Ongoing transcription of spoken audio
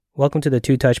Welcome to the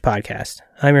Two Touch Podcast.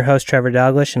 I'm your host, Trevor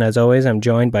Dalglish, and as always, I'm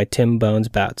joined by Tim Bones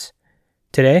Bouts.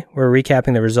 Today, we're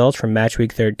recapping the results from Match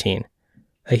Week 13.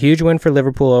 A huge win for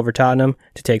Liverpool over Tottenham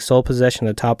to take sole possession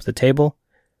of the top of the table,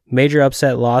 major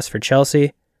upset loss for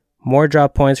Chelsea, more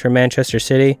drop points for Manchester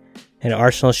City, and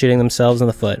Arsenal shooting themselves in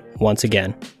the foot once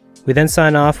again. We then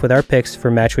sign off with our picks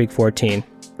for Match Week 14.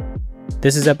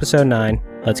 This is episode 9.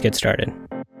 Let's get started.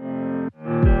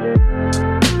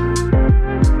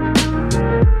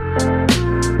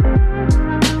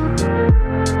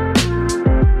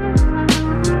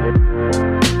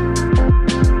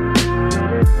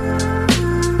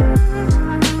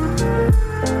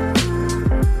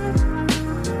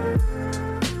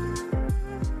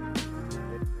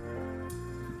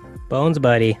 Bones,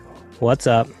 buddy, what's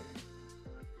up?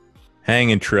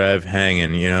 Hanging, Trev,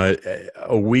 hanging. You know,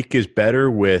 a week is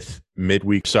better with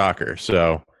midweek soccer.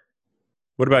 So,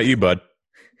 what about you, bud?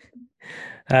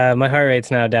 My heart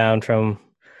rate's now down from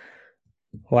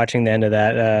watching the end of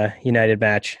that United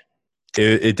match.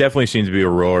 It definitely seems to be a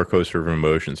roller coaster of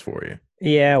emotions for you.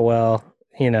 Yeah, well,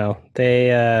 you know, they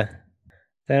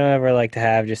don't ever like to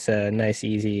have just a nice,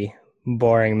 easy,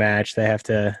 boring match. They have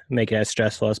to make it as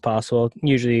stressful as possible,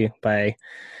 usually by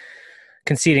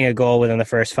conceding a goal within the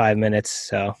first 5 minutes.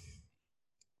 So,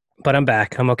 but I'm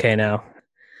back. I'm okay now.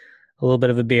 A little bit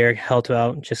of a beer helped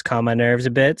out, just calm my nerves a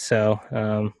bit. So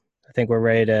I think we're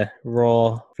ready to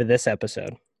roll for this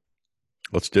episode.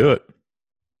 Let's do it.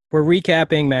 We're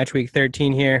recapping Match Week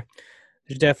 13 here.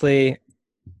 There's definitely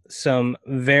some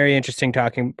very interesting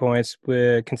talking points,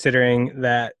 considering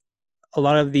that a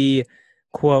lot of the,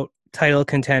 quote, title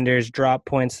contenders drop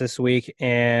points this week,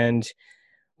 and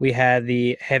we had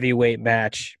the heavyweight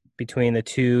match between the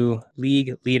two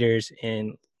league leaders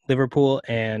in Liverpool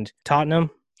and Tottenham.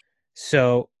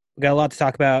 So we got a lot to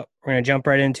talk about. We're going to jump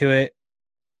right into it.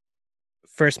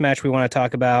 First match we want to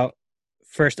talk about,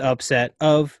 first upset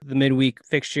of the midweek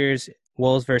fixtures,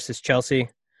 Wolves versus Chelsea.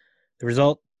 The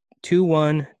result,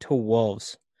 2-1 to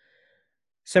Wolves.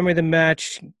 Summary of the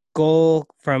match, goal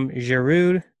from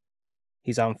Giroud.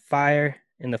 He's on fire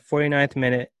in the 49th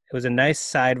minute. It was a nice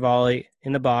side volley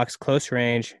in the box, close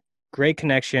range, great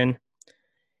connection.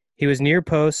 He was near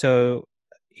post, so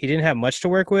he didn't have much to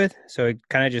work with, so he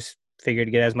kind of just figured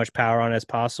to get as much power on as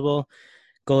possible.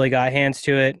 Goalie got hands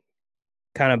to it,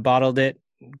 kind of bottled it,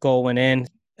 goal went in.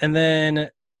 And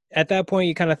then at that point,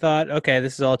 you kind of thought, okay,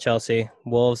 this is all Chelsea.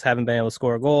 Wolves haven't been able to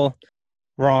score a goal.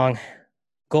 Wrong.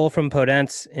 Goal from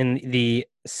Podence in the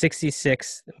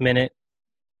 66th minute.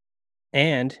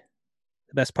 And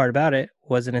the best part about it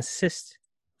was an assist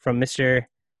from Mr.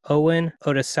 Owen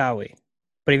Otasawi.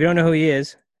 But if you don't know who he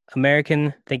is, American,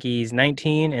 I think he's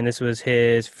 19, and this was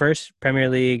his first Premier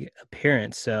League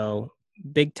appearance. So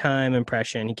big time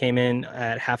impression. He came in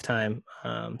at halftime.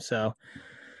 So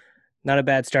not a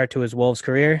bad start to his Wolves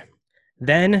career.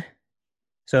 Then,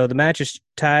 so the match is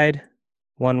tied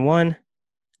 1-1,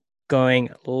 going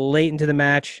late into the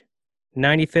match,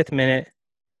 95th minute.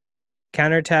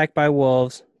 Counterattack by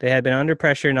Wolves. They had been under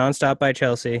pressure nonstop by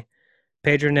Chelsea.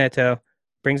 Pedro Neto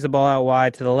brings the ball out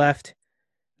wide to the left,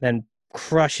 then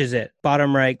crushes it.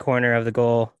 Bottom right corner of the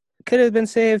goal. Could have been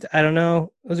saved. I don't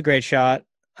know. It was a great shot.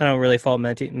 I don't really fault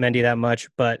Mendy that much,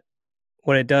 but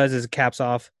what it does is it caps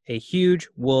off a huge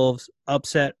Wolves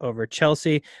upset over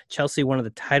Chelsea. Chelsea, one of the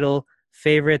title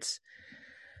favorites.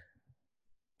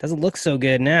 Doesn't look so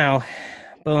good now.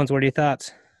 Bones, what are your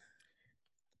thoughts?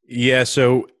 Yeah,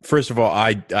 so first of all,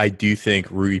 I do think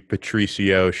Rui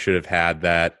Patricio should have had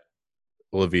that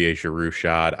Olivier Giroud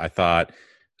shot. I thought it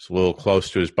was a little close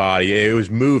to his body. It was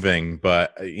moving,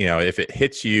 but you know, if it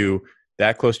hits you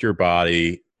that close to your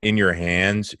body in your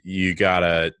hands, you got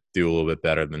to do a little bit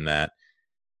better than that.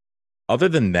 Other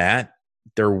than that,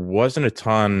 there wasn't a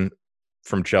ton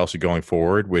from Chelsea going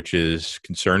forward, which is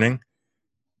concerning.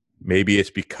 Maybe it's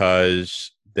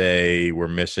because they were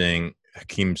missing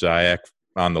Hakim Ziyech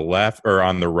on the left or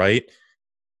on the right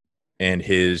and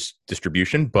his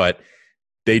distribution, but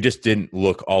they just didn't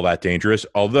look all that dangerous.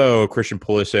 Although Christian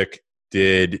Pulisic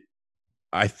did,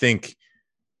 I think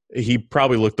he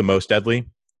probably looked the most deadly.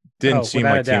 Didn't seem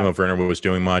like Timo Werner was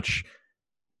doing much.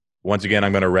 Once again,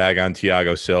 I'm going to rag on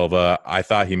Thiago Silva. I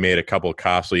thought he made a couple of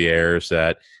costly errors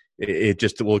that it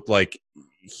just looked like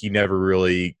he never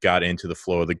really got into the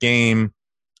flow of the game.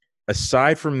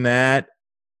 Aside from that,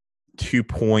 2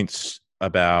 points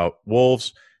about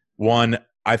Wolves. One,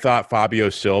 I thought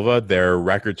Fabio Silva, their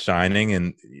record signing,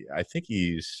 and I think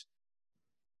he's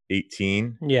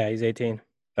 18. Yeah, he's 18.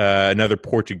 Another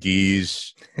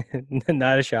Portuguese.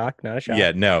 Not a shock.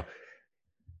 Yeah, no.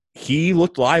 He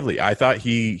looked lively. I thought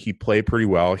he played pretty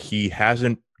well. He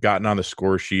hasn't gotten on the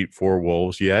score sheet for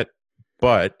Wolves yet,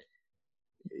 but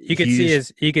you could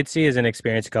see his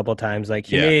inexperience a couple of times.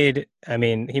 Like yeah,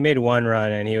 he made one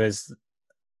run and he was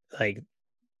like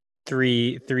 4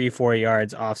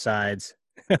 yards offsides.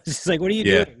 I was just like, what are you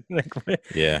yeah, doing? Like, what?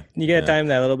 yeah, You got to yeah. time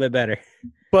that a little bit better.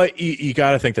 But you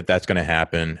got to think that that's going to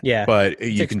happen. Yeah, But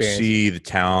it's you can experience. see the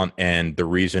talent and the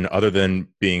reason, other than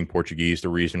being Portuguese, the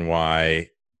reason why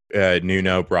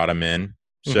Nuno brought him in.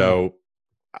 Hmm. So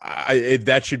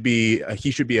that should be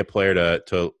he should be a player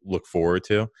to look forward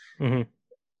to. Hmm.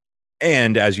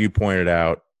 And as you pointed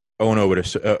out, Ono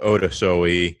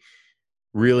Odasoe,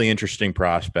 really interesting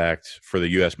prospect for the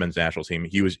U.S. men's national team.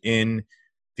 He was in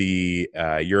the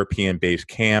European-based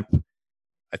camp.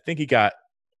 I think he got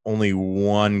only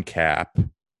one cap,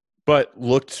 but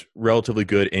looked relatively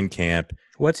good in camp.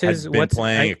 Had been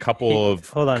playing a couple of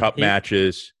hold on. cup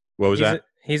matches. What was that?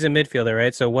 He's a midfielder,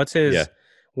 right? So Yeah.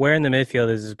 where in the midfield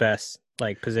is his best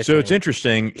like So it's positioning?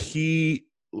 interesting. He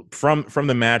from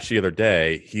the match the other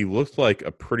day, he looked like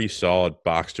a pretty solid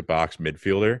box to box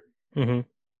midfielder. Hmm.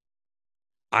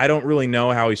 I don't really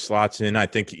know how he slots in. I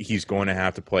think he's going to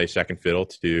have to play second fiddle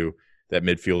to do that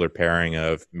midfielder pairing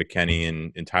of McKennie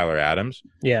and Tyler Adams.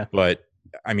 Yeah. But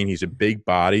I mean, he's a big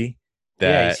body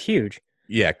Yeah, he's that, huge.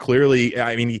 yeah, clearly.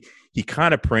 I mean, he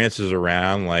kind of prances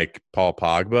around like Paul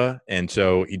Pogba, and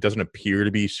so he doesn't appear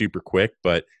to be super quick,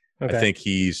 but I Okay. think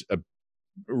he's a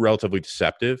relatively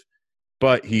deceptive.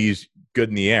 But he's good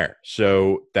in the air,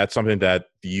 so that's something that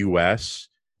the U.S.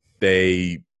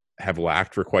 they have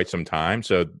lacked for quite some time.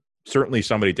 So certainly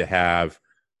somebody to have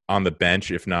on the bench,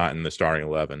 if not in the starting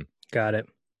 11. Got it.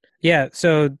 Yeah,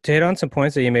 so to hit on some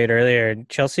points that you made earlier,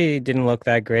 Chelsea didn't look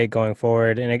that great going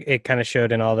forward, and it kind of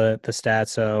showed in all the stats.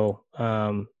 So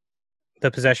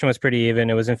the possession was pretty even.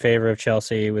 It was in favor of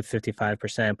Chelsea with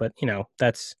 55%, but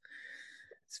it's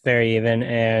very even.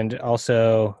 And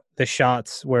also the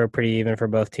shots were pretty even for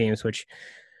both teams, which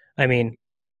I mean,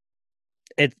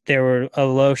 there were a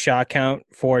low shot count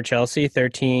for Chelsea,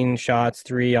 13 shots,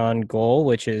 3 on goal,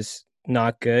 which is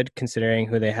not good considering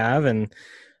who they have. And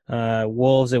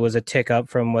Wolves, it was a tick up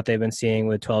from what they've been seeing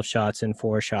with 12 shots and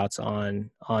 4 shots on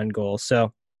goal.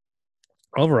 So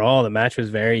overall, the match was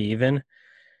very even.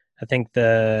 I think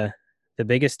the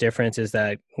biggest difference is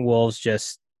that Wolves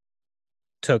just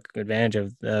took advantage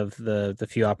of the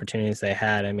few opportunities they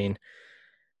had. I mean,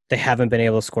 they haven't been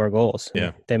able to score goals, and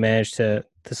Yeah. they managed to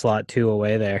slot 2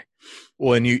 away there.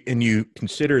 Well, and you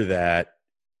consider that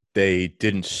they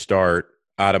didn't start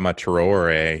Adama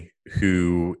Traore,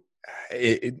 who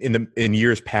in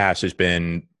years past has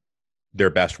been their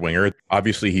best winger.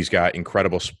 Obviously, he's got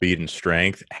incredible speed and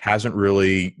strength. Hasn't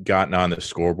really gotten on the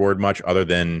scoreboard much, other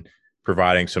than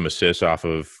providing some assists off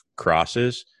of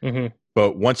crosses. Hmm.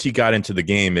 But once he got into the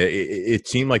game, it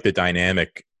seemed like the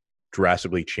dynamic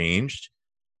drastically changed,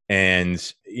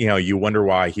 and you wonder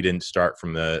why he didn't start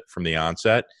from the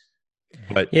onset.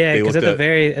 But Yeah, they because looked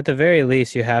at at the very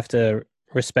least, you have to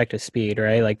respect his speed,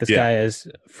 right? Like this yeah, guy is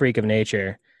a freak of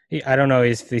nature. I don't know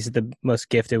if he's the most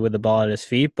gifted with the ball at his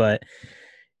feet, but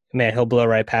man, he'll blow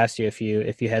right past you if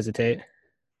you hesitate.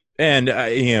 and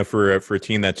for a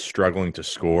team that's struggling to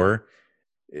score,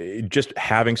 just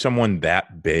having someone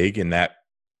that big and that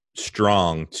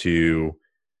strong to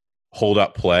hold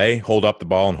up the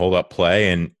ball and hold up play,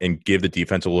 and give the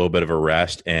defense a little bit of a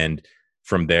rest, and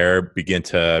from there begin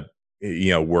to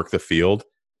work the field.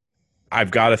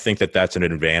 I've got to think that that's an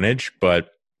advantage, but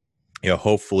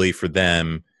hopefully for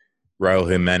them, Raul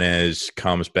Jimenez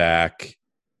comes back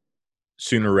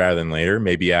sooner rather than later,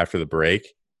 maybe after the break.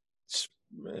 It's,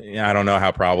 I don't know how Yeah,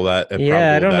 I probable don't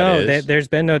that know. is. There's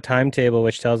been no timetable,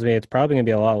 which tells me it's probably going to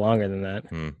be a lot longer than that.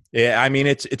 Yeah, I mean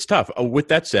it's tough. With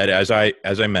that said, as I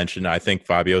mentioned, I think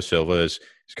Fabio Silva is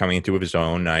coming into his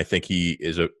own. And I think he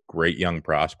is a great young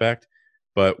prospect.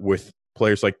 But with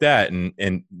players like that,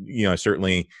 and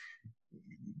certainly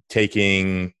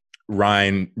taking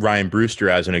Ryan Brewster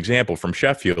as an example from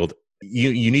Sheffield,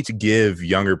 you need to give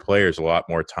younger players a lot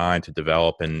more time to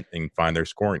develop and find their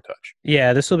scoring touch.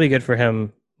 Yeah, this will be good for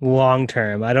him long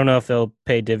term. I don't know if they'll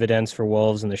pay dividends for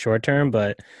Wolves in the short term,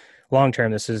 but long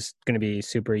term, this is going to be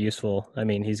super useful. I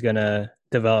mean, he's going to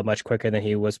develop much quicker than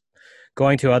he was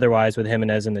going to otherwise with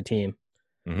Jimenez in the team.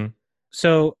 Mm-hmm.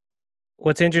 So,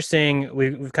 what's interesting,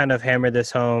 we've kind of hammered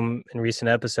this home in recent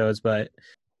episodes, but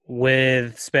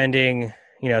with spending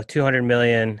 200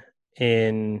 million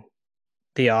in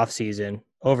the off season,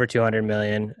 over 200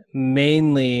 million,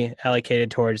 mainly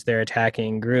allocated towards their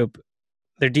attacking group,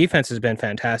 their defense has been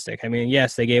fantastic. I mean,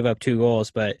 yes, they gave up 2 goals,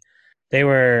 but they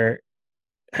were,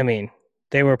 I mean,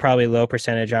 they were probably low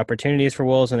percentage opportunities for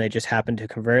Wolves, and they just happened to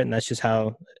convert, and that's just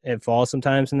how it falls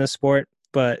sometimes in this sport.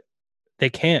 but they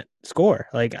can't score.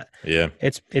 Like Yeah.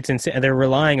 it's insane. They're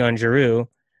relying on Giroud,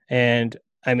 and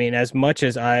I mean, as much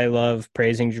as I love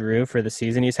praising Giroud for the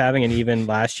season he's having, and even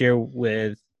last year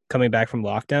with coming back from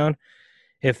lockdown,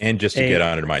 if And just to get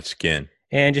under my skin.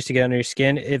 and just to get under your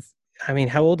skin, if I mean,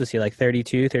 how old is he? Like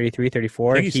 32, 33, I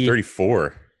 34? think he's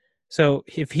 34. So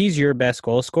if he's your best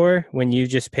goal scorer, when you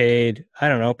just paid, I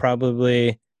don't know,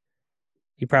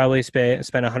 you probably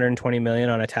spent 120 million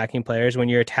on attacking players when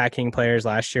your attacking players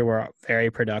last year were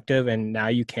very productive and now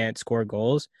you can't score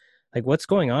goals. Like what's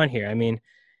going on here? I mean,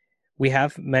 we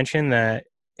have mentioned that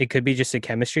it could be just a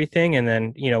chemistry thing and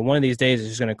then, one of these days it's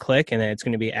just going to click and then it's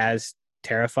going to be as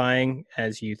terrifying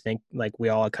as you think, like we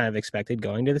all kind of expected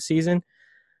going to the season.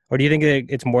 Or do you think that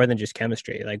it's more than just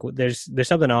chemistry? Like there's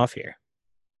something off here.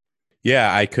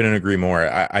 Yeah, I couldn't agree more.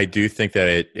 I do think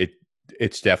that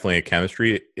it's definitely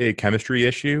a chemistry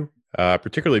issue,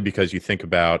 particularly because you think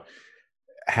about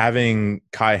having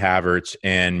Kai Havertz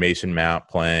and Mason Mount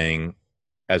playing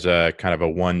as a kind of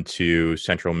a 1-2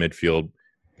 central midfield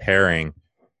pairing.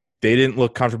 They didn't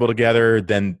look comfortable together.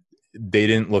 Then they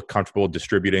didn't look comfortable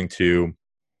distributing to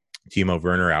Timo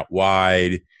Werner out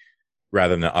wide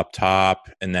rather than up top.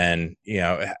 And then,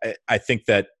 I think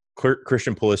that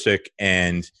Christian Pulisic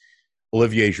and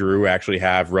Olivier Giroud actually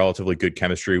have relatively good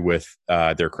chemistry with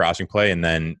their crossing play and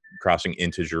then crossing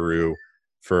into Giroud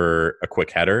for a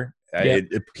quick header. Yep.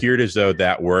 It appeared as though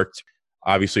that worked.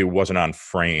 Obviously, it wasn't on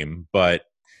frame, but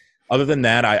other than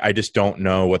that, I just don't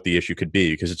know what the issue could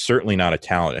be because it's certainly not a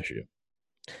talent issue.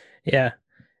 Yeah.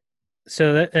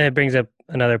 So that brings up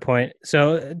another point.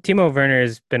 So Timo Werner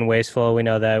has been wasteful. We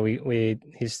know that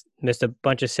he's missed a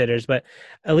bunch of sitters, but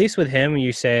at least with him,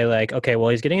 you say like, okay, well,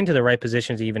 he's getting into the right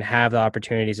positions to even have the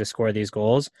opportunities to score these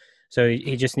goals. So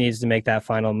he just needs to make that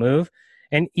final move.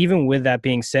 And even with that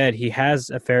being said, he has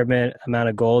a fair amount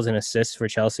of goals and assists for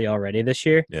Chelsea already this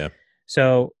year. Yeah.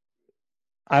 So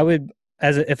I would,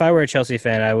 if I were a Chelsea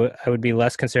fan, I would be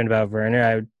less concerned about Werner.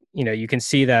 I would, you can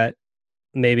see that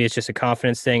maybe it's just a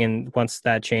confidence thing. And once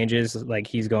that changes, like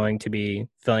he's going to be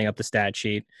filling up the stat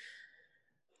sheet.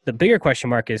 The bigger question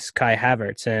mark is Kai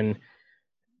Havertz. And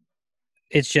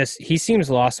it's just, he seems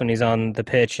lost when he's on the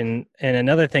pitch. And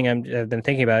another thing I've been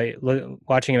thinking about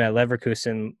watching him at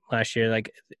Leverkusen last year,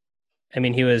 like, I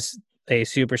mean, he was a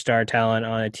superstar talent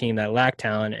on a team that lacked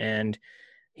talent and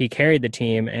he carried the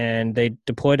team and they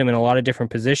deployed him in a lot of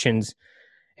different positions.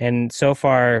 And so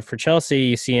far for Chelsea,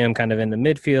 you see him kind of in the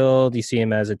midfield. You see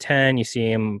him as a 10. You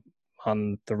see him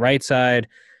on the right side.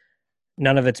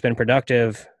 None of it's been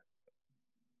productive.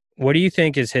 What do you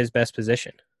think is his best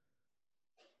position?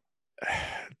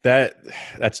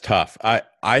 That's tough.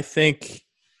 I think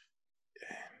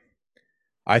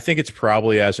it's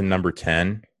probably as a number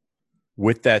 10.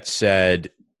 With that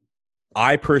said,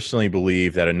 I personally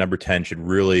believe that a number 10 should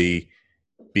really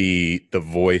be the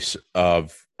voice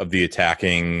of the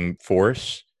attacking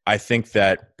force. I think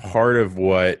that part of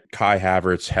what Kai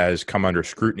Havertz has come under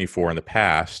scrutiny for in the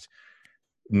past,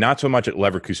 not so much at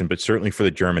Leverkusen, but certainly for the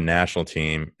German national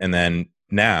team, and then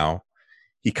now,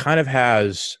 he kind of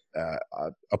has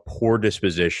a poor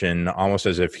disposition, almost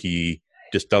as if he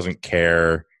just doesn't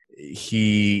care.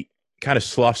 He kind of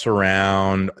sloughs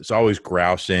around. It's always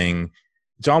grousing.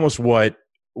 It's almost what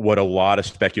a lot of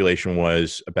speculation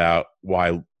was about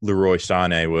why Leroy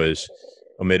Sané was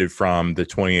omitted from the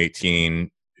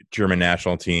 2018 German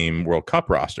national team World Cup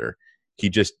roster. He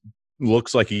just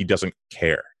looks like he doesn't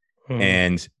care.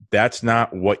 And that's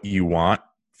not what you want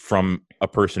from a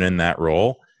person in that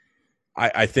role.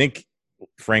 I think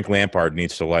Frank Lampard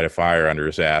needs to light a fire under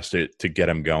his ass to get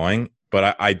him going.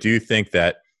 But I do think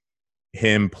that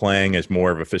him playing as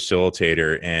more of a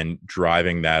facilitator and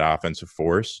driving that offensive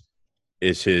force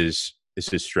is his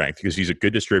strength because he's a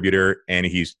good distributor and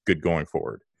he's good going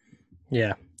forward.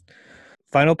 Yeah.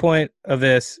 Final point of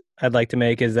this I'd like to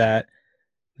make is that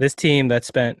this team that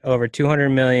spent over 200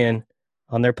 million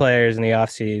on their players in the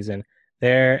offseason,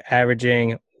 they're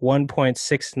averaging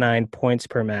 1.69 points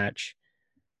per match.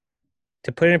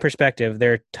 To put it in perspective,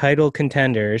 they're title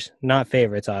contenders, not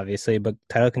favorites, obviously, but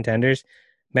title contenders.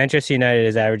 Manchester United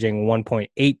is averaging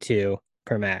 1.82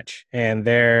 per match, and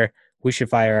we should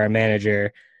fire our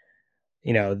manager.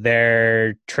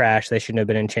 They're trash. They shouldn't have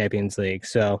been in Champions League.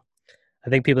 So I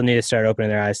think people need to start opening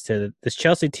their eyes to this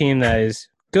Chelsea team that is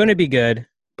going to be good,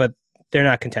 but they're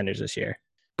not contenders this year.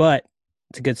 But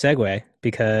it's a good segue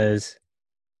because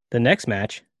the next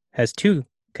match has two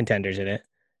contenders in it,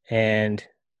 and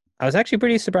I was actually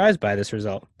pretty surprised by this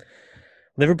result.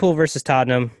 Liverpool versus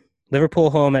Tottenham. Liverpool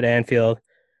home at Anfield.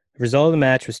 The result of the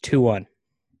match was 2-1.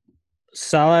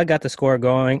 Salah got the score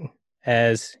going,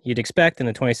 as you'd expect, in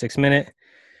the 26th minute.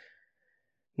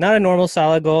 Not a normal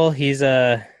Salah goal. He's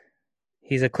a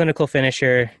clinical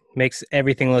finisher, makes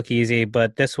everything look easy,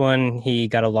 but this one he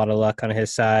got a lot of luck on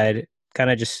his side.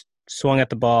 Kind of just swung at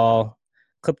the ball,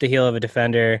 clipped the heel of a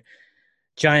defender,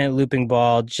 giant looping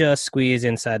ball, just squeezed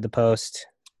inside the post.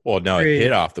 Well, no, it hit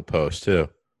Pretty, off the post too.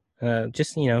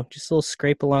 just just a little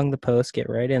scrape along the post, get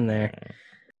right in there.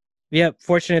 Yep,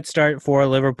 fortunate start for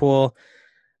Liverpool.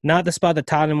 Not the spot that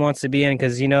Tottenham wants to be in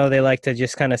because they like to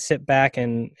just kind of sit back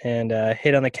and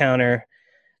hit on the counter.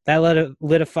 That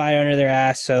lit a fire under their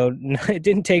ass, so it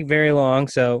didn't take very long.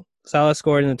 So Salah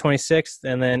scored in the 26th,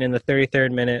 and then in the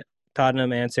 33rd minute,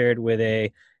 Tottenham answered with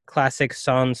a classic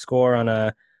Son score on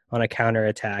a counter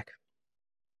attack.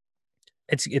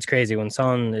 It's crazy when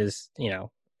Son is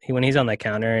when he's on that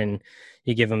counter and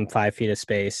you give him 5 feet of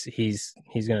space, he's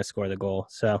going to score the goal.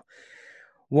 So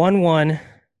 1-1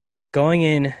 going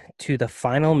in to the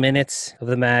final minutes of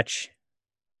the match,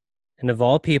 and of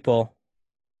all people,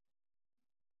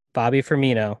 Bobby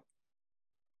Firmino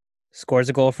scores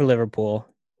a goal for Liverpool.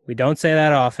 We don't say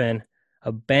that often.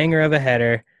 A banger of a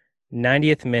header,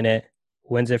 90th minute,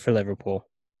 wins it for Liverpool.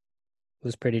 It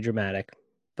was pretty dramatic.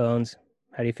 Bones,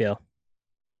 how do you feel?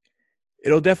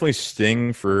 It'll definitely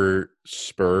sting for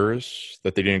Spurs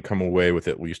that they didn't come away with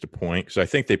at least a point because I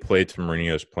think they played to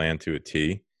Mourinho's plan to a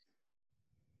T.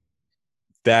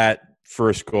 That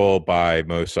first goal by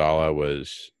Mo Salah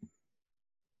was,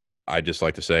 I just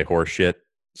like to say, horseshit.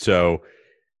 So,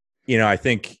 I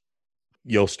think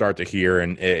you'll start to hear,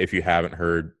 and if you haven't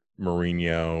heard,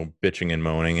 Mourinho bitching and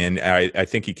moaning. And I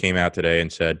think he came out today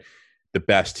and said the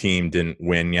best team didn't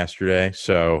win yesterday.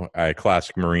 So,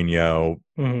 classic Mourinho,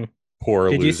 Mm-hmm. poor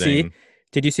Did you losing. see?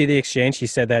 Did you see the exchange? He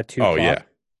said that to Oh, Klopp, yeah. and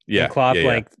Yeah. Klopp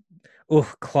Yeah. Yeah.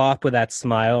 Klopp with that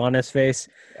smile on his face.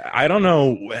 I don't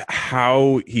know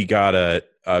how he got a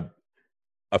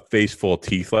face full of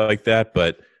teeth like that,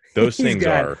 but those He's things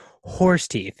got are, horse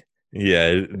teeth.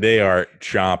 yeah, they are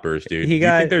chompers, dude. He Do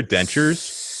you think got. they're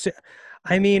dentures?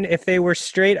 I mean, if they were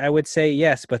straight, I would say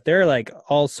yes, but there are like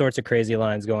all sorts of crazy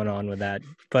lines going on with that.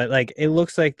 But like, it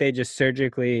looks like they just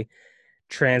surgically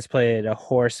transplanted a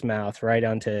horse mouth right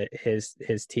onto his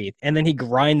teeth, and then he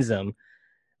grinds them.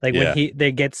 Like when Yeah.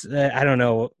 they gets, I don't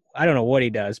know what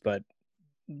he does, but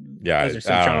Yeah, those are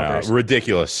some I don't know. chompers.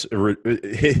 Ridiculous.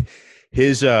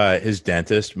 His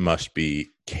dentist must be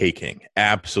caking,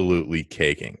 absolutely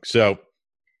caking. So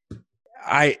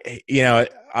I,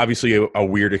 obviously a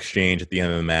weird exchange at the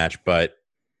end of the match, but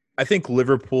I think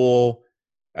Liverpool,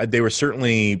 they were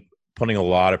certainly putting a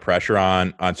lot of pressure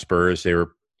on Spurs. They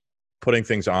were putting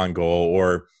things on goal,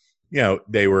 or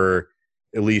they were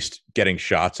at least getting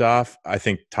shots off. I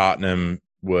think Tottenham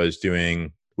was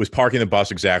parking the bus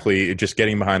exactly, just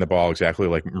getting behind the ball exactly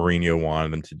like Mourinho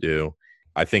wanted them to do.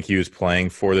 I think he was playing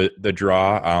for the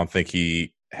draw. I don't think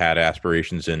he had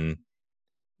aspirations in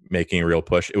making a real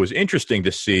push. It was interesting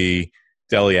to see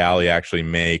Dele Alli actually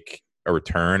make a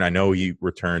return. I know he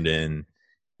returned in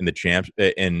the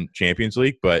Champions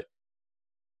League, but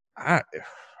I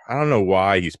don't know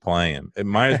why he's playing him. It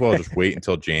might as well just wait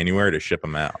until January to ship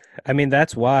him out. I mean,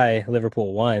 that's why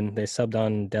Liverpool won. They subbed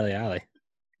on Dele Alli.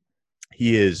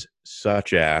 He is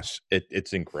such ass.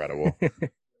 It's incredible.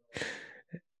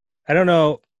 I don't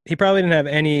know. He probably didn't have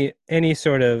any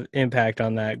sort of impact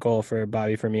on that goal for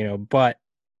Bobby Firmino, but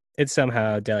it's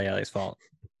somehow Dele Alli's fault.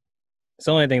 It's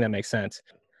the only thing that makes sense.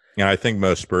 And I think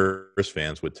most Spurs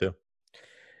fans would too.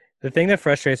 The thing that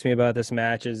frustrates me about this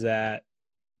match is that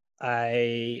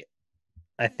I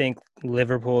I think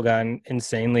Liverpool got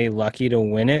insanely lucky to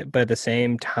win it, but at the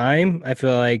same time, I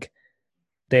feel like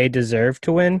they deserve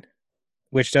to win,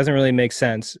 which doesn't really make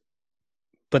sense.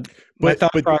 But But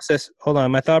hold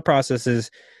on, my thought process is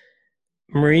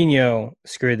Mourinho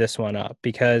screwed this one up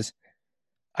because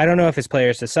I don't know if his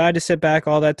players decide to sit back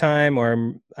all that time,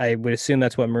 or I would assume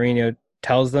that's what Mourinho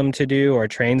tells them to do or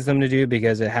trains them to do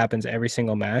because it happens every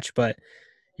single match. But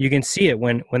you can see it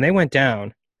when they went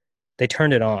down, they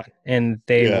turned it on and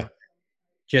they were yeah,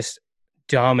 just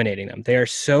dominating them. They are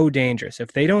so dangerous.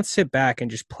 If they don't sit back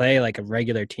and just play like a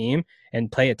regular team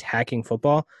and play attacking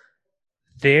football,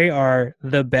 they are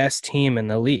the best team in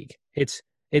the league. It's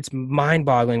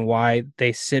mind-boggling why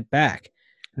they sit back.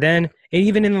 Then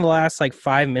even in the last like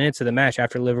 5 minutes of the match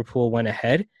after Liverpool went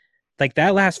ahead, like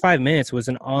that last 5 minutes was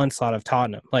an onslaught of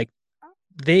Tottenham. Like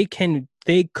they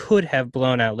could have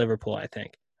blown out Liverpool, I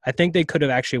think. I think they could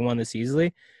have actually won this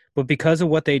easily, but because of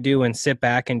what they do and sit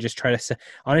back and just try to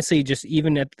honestly just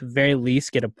even at the very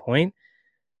least get a point,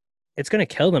 it's going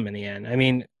to kill them in the end. I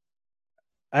mean,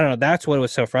 I don't know. That's what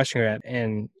was so frustrating.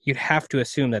 And you'd have to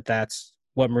assume that that's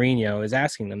what Mourinho is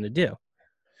asking them to do.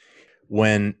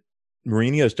 when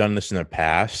Mourinho's done this in the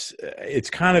past. It's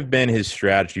kind of been his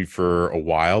strategy for a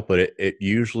while, but it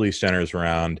usually centers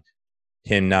around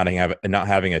him not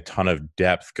having a ton of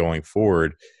depth going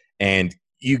forward. And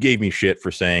you gave me shit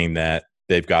for saying that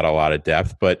they've got a lot of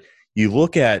depth, but you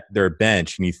look at their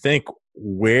bench and you think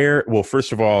well,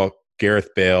 first of all, Gareth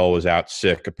Bale was out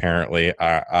sick, apparently.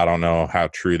 I don't know how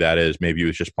true that is. Maybe he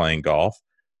was just playing golf.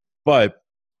 But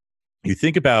you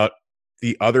think about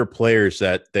the other players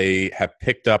that they have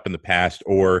picked up in the past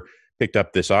or picked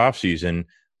up this offseason,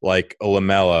 like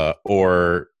Lamela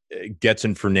or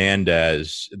Getson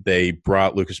Fernandez. They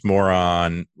brought Lucas Moura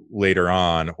on later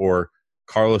on, or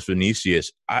Carlos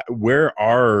Vinicius. Where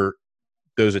are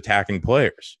those attacking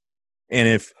players? And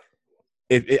if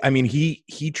I mean,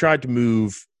 he tried to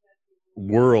move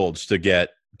worlds to get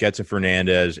Getson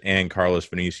Fernandez and Carlos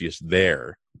Vinicius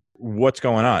there. What's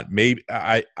going on? Maybe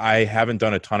I haven't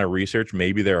done a ton of research.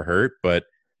 Maybe they're hurt, but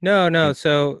No.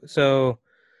 So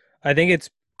I think it's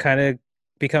kind of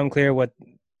become clear what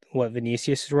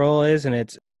Vinicius' role is, and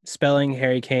it's spelling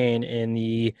Harry Kane in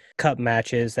the cup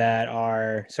matches that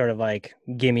are sort of like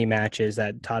gimme matches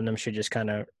that Tottenham should just kind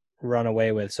of run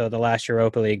away with. So the last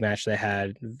Europa League match they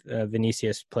had,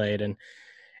 Vinicius played, and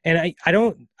I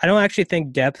don't actually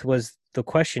think depth was the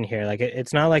question here. Like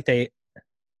it's not like they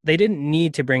didn't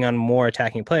need to bring on more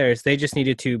attacking players. They just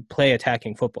needed to play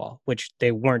attacking football, which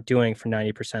they weren't doing for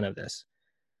 90% of this.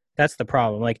 That's the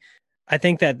problem. Like, I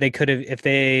think that they could have, if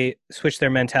they switched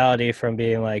their mentality from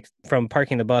being like, from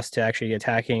parking the bus to actually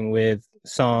attacking with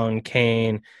Son,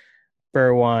 Kane,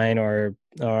 Bergwijn,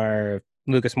 or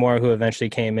Lucas Moura, who eventually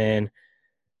came in,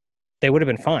 they would have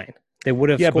been fine. They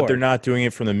would have yeah, but scored. they're not doing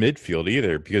it from the midfield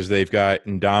either because they've got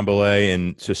Ndombele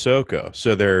and Sissoko.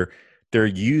 So they're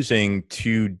using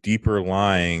two deeper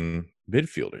lying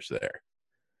midfielders there.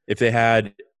 If they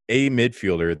had a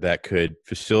midfielder that could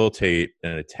facilitate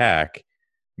an attack,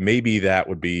 maybe that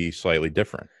would be slightly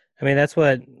different. I mean, that's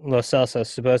what Lo Celso is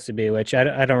supposed to be, which I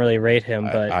don't really rate him,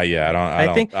 but Yeah,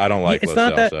 I think I don't like it's Lo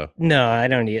not that. Celso. No, I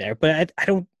don't either. But I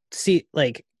don't see,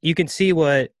 like, you can see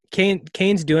what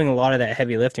Kane's doing a lot of that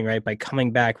heavy lifting, right, by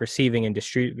coming back, receiving, and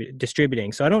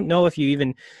distributing. So I don't know if you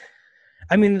even.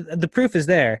 I mean, the proof is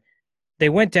there. They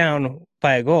went down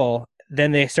by a goal,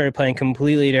 then they started playing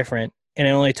completely different, and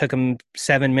it only took them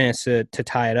 7 minutes to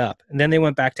tie it up. And then they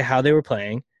went back to how they were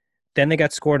playing. Then they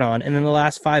got scored on, and then the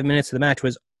last 5 minutes of the match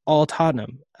was all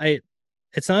Tottenham.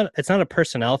 It's not a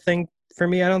personnel thing for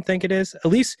me. I don't think it is. At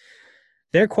least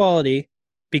their quality,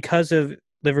 because of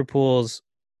Liverpool's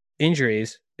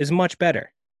injuries, is much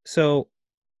better. So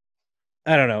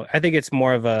I don't know. I think it's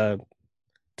more of a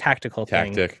tactical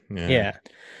thing. Tactic. Yeah. Yeah.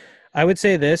 I would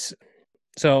say this.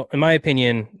 So in my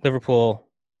opinion, Liverpool,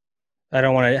 I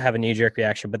don't want to have a knee-jerk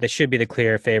reaction, but they should be the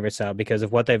clear favorites now because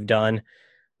of what they've done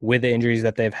with the injuries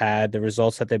that they've had, the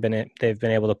results that they've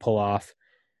been able to pull off.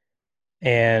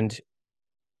 And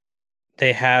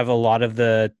they have a lot of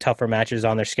the tougher matches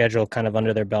on their schedule kind of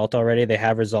under their belt already. They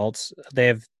have results.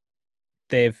 They've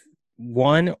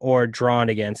won or drawn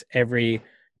against every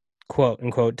quote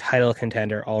unquote title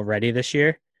contender already this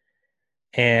year.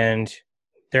 And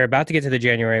they're about to get to the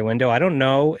January window. I don't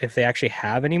know if they actually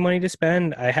have any money to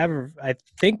spend. I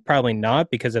think probably not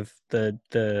because of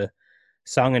the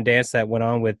song and dance that went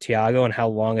on with Thiago and how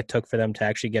long it took for them to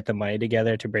actually get the money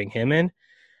together to bring him in.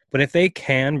 But if they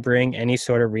can bring any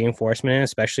sort of reinforcement in,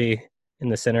 especially in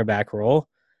the center back role,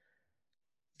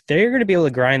 they're going to be able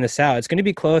to grind this out. It's going to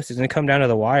be close. It's going to come down to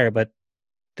the wire, but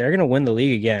they're going to win the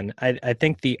league again. I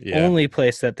think the only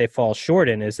place that they fall short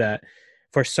in is that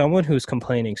for someone who's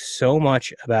complaining so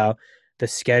much about the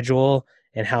schedule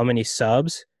and how many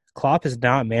subs, Klopp is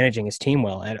not managing his team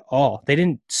well at all. They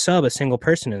didn't sub a single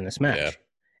person in this match. Yeah.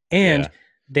 And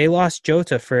they lost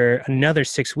Jota for another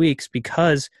 6 weeks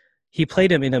because he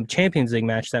played him in a Champions League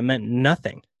match that meant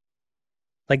nothing.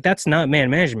 Like, that's not man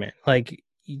management. Like,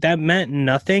 that meant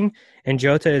nothing, and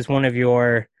Jota is one of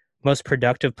your most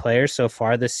productive players so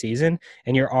far this season,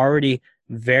 and you're already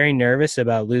very nervous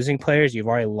about losing players. You've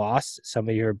already lost some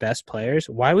of your best players.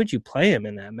 Why would you play him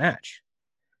in that match?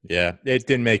 Yeah, it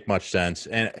didn't make much sense.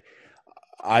 And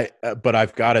but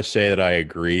I've got to say that I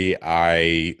agree.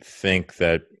 I think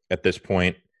that at this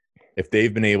point, if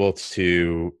they've been able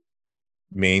to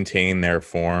maintain their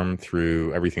form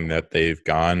through everything that they've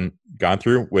gone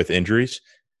through with injuries,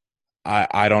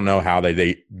 I don't know how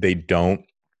they don't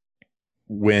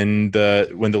win the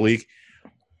league.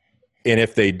 And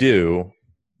if they do,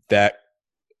 that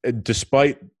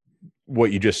despite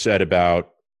what you just said about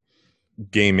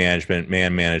game management,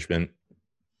 man management,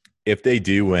 if they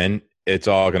do win, it's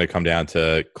all going to come down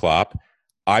to Klopp.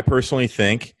 I personally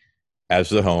think, as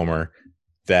the homer,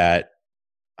 that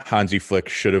Hansi Flick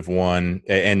should have won,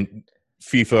 and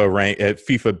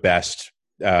FIFA best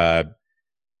uh,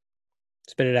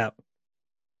 Spit it out.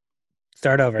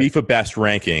 Start over. FIFA best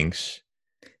rankings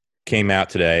came out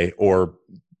today, or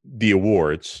the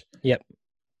awards. Yep.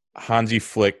 Hansi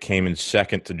Flick came in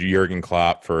second to Jurgen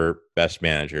Klopp for best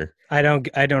manager. I don't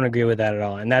agree with that at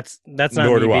all. And that's not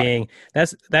Nor me do I. being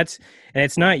that's and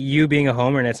it's not you being a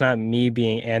homer and it's not me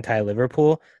being anti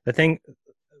Liverpool. The thing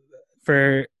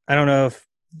for I don't know if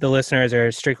the listeners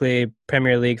are strictly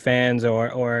Premier League fans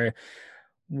or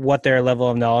what their level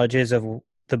of knowledge is of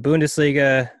the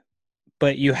Bundesliga,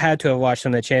 but you had to have watched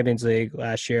some of the Champions League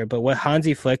last year. But what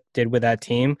Hansi Flick did with that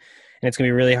team, and it's going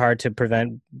to be really hard to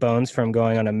prevent Bones from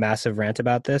going on a massive rant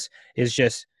about this, is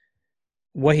just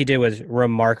what he did was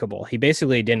remarkable. He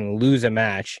basically didn't lose a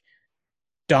match,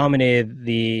 dominated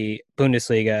the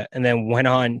Bundesliga, and then went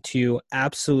on to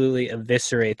absolutely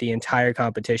eviscerate the entire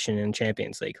competition in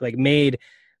Champions League. Like made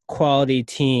quality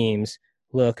teams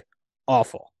look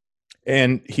awful.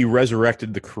 And he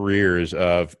resurrected the careers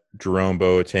of Jerome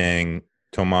Boateng,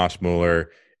 Thomas Muller,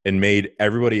 and made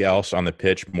everybody else on the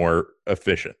pitch more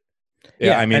efficient.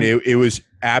 Yeah, Yeah, I mean, it was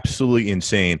absolutely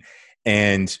insane.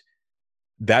 And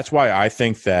that's why I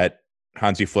think that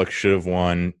Hansi Flick should have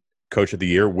won Coach of the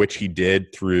Year, which he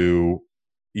did through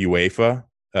UEFA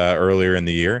earlier in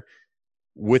the year.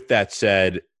 With that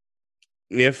said,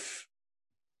 if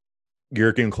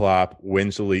Jurgen Klopp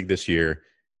wins the league this year,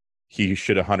 he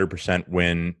should 100%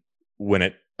 win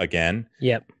it again.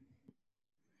 Yep.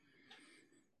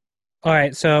 All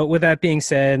right. So with that being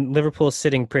said, Liverpool's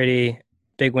sitting pretty.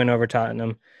 Big win over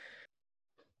Tottenham.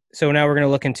 So now we're going to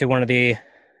look into one of the,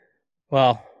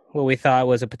 well, what we thought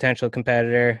was a potential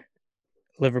competitor.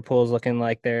 Liverpool's looking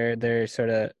like they're sort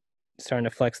of starting to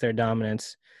flex their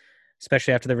dominance,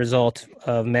 especially after the result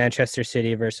of Manchester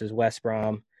City versus West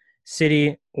Brom.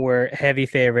 City were heavy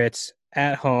favorites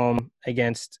at home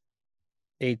against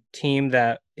a team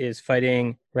that is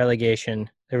fighting relegation.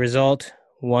 The result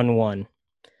 1-1.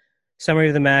 Summary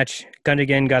of the match,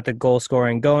 Gundogan got the goal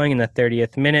scoring going in the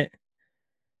 30th minute.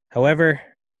 However,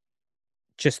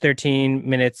 just 13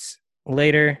 minutes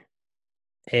later,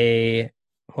 I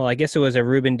guess it was a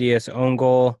Ruben Dias own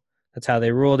goal. That's how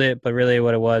they ruled it, but really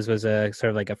what it was a sort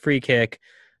of like a free kick.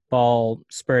 Ball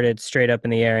spurted straight up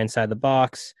in the air inside the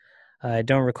box. I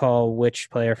don't recall which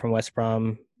player from West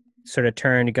Brom sort of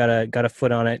turned, got a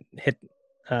foot on it,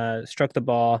 struck the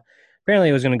ball. Apparently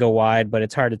it was going to go wide, but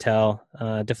it's hard to tell.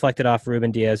 Deflected off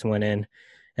Ruben Dias and went in.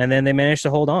 And then they managed to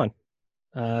hold on.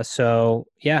 So,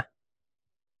 yeah,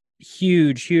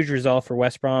 huge result for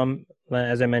West Brom.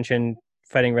 As I mentioned,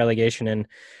 fighting relegation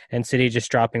and City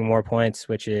just dropping more points,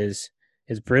 which is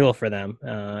brutal for them.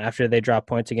 After they drop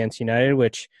points against United,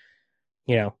 which,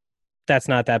 that's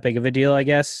not that big of a deal, I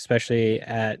guess, especially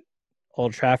at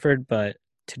Old Trafford. But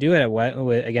to do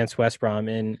it against West Brom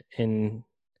in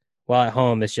while at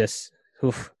home is just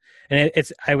oof. And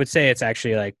it's I would say it's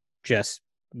actually like just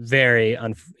very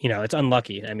it's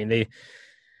unlucky. I mean the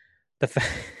the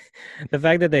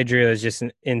fact that they drew is just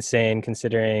insane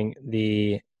considering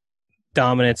the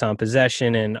dominance on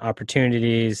possession and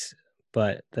opportunities,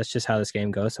 but that's just how this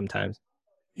game goes sometimes.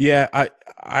 Yeah,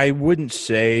 I wouldn't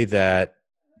say that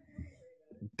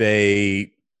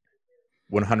they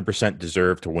 100%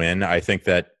 deserve to win. I think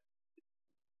that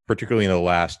particularly in the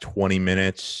last 20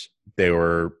 minutes,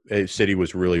 City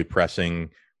was really pressing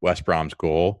West Brom's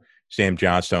goal. Sam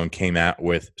Johnstone came out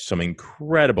with some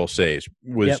incredible saves,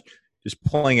 was just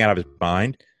pulling out of his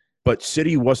mind, but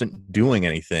City wasn't doing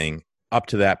anything up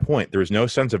to that point. There was no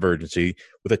sense of urgency.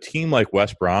 With a team like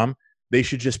West Brom, they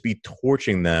should just be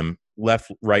torching them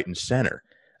left, right, and center,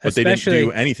 but they didn't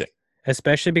do anything.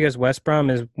 Especially because West Brom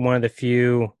is one of the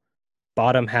few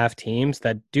bottom half teams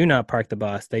that do not park the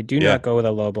bus. They do not go with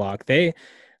a low block. They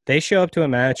show up to a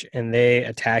match and they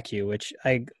attack you, which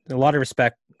a lot of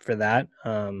respect for that.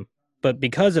 But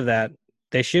because of that,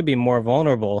 they should be more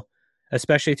vulnerable,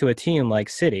 especially to a team like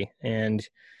City. And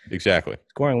exactly,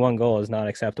 scoring one goal is not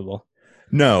acceptable.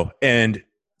 No, and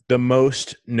the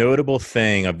most notable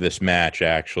thing of this match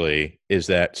actually is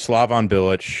that Slaven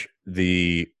Bilic,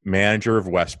 the manager of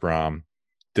West Brom,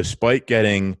 despite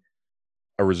getting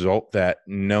a result that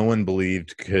no one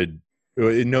believed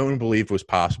was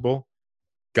possible,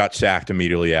 got sacked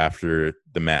immediately after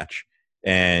the match.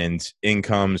 And in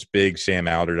comes big Sam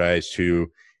Allardyce,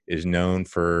 who is known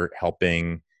for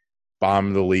helping bottom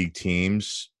of the league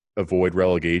teams avoid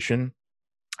relegation.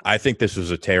 I think this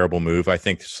was a terrible move. I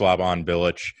think Slaven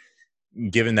Bilic,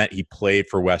 given that he played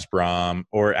for West Brom,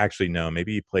 or actually no,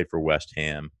 maybe he played for West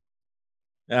Ham.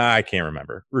 I can't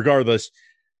remember. Regardless,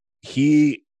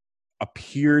 he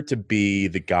appeared to be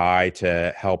the guy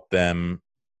to help them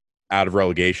out of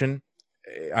relegation.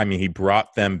 I mean, he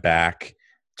brought them back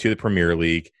to the Premier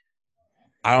League.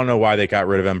 I don't know why they got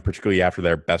rid of him, particularly after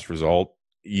their best result.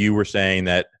 You were saying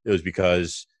that it was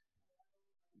because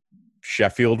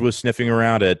Sheffield was sniffing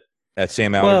around at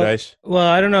Sam Allardyce. Well,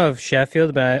 I don't know if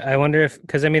Sheffield, but I wonder if,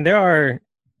 because I mean, there are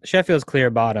Sheffield's clear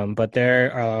bottom, but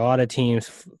there are a lot of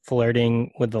teams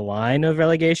flirting with the line of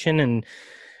relegation, and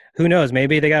who knows?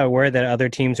 Maybe they got word that other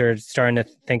teams are starting to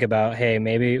think about, hey,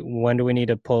 maybe when do we need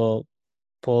to pull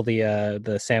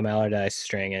the Sam Allardyce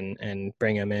string and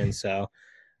bring him in? So,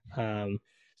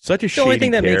 Such a it's the only shady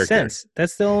thing that makes character. sense.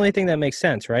 That's the only thing that makes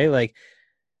sense, right? Like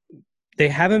they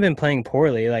haven't been playing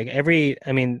poorly.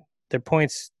 I mean, their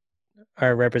points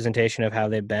are a representation of how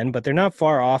they've been, but they're not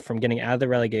far off from getting out of the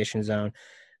relegation zone.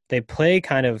 They play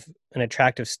kind of an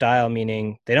attractive style,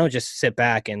 meaning they don't just sit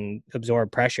back and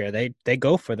absorb pressure. They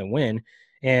go for the win,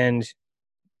 and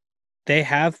they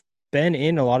have been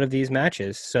in a lot of these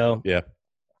matches. So Yeah.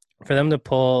 for them to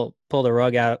pull the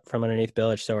rug out from underneath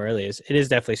Bilic so early is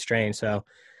definitely strange. So,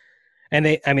 and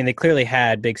they clearly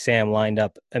had Big Sam lined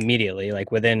up immediately,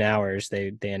 like within hours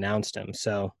they announced him.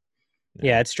 So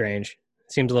yeah, it's strange.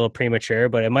 Seems a little premature,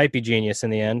 but it might be genius in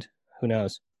the end. Who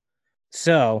knows?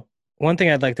 So one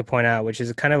thing I'd like to point out, which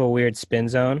is kind of a weird spin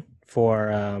zone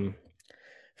for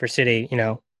City,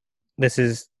 this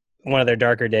is one of their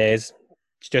darker days.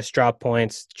 Just drop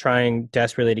points, trying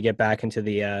desperately to get back into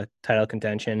the title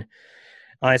contention.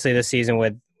 Honestly, this season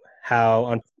with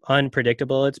how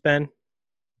unpredictable it's been,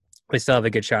 we still have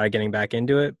a good shot at getting back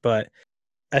into it. But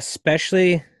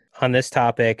especially on this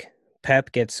topic,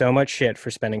 Pep gets so much shit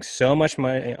for spending so much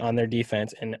money on their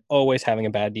defense and always having a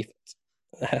bad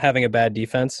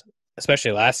defense,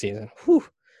 especially last season. Whew.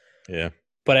 Yeah.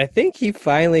 But I think he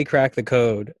finally cracked the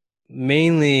code.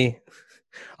 Mainly,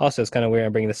 also it's kind of weird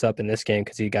I'm bringing this up in this game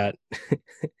because he got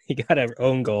an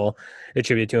own goal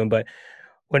attributed to him. But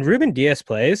when Ruben Diaz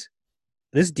plays,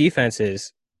 this defense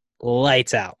is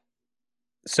lights out.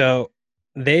 So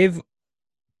there's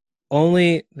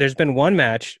been one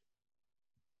match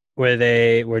where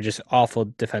they were just awful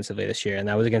defensively this year, and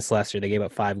that was against Leicester. They gave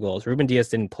up 5 goals. Ruben Diaz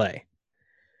didn't play.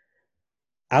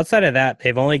 Outside of that,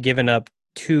 they've only given up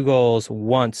 2 goals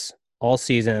once all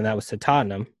season, and that was to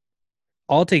Tottenham.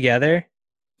 Altogether,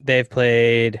 they've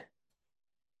played,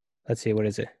 let's see, what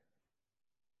is it?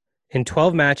 In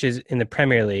 12 matches in the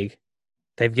Premier League,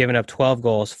 they've given up 12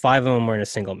 goals. 5 of them were in a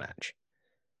single match.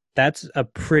 That's a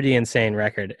pretty insane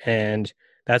record, and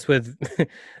that's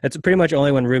pretty much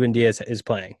only when Ruben Diaz is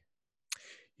playing.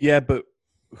 Yeah, but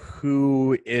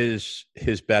who is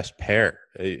his best pair?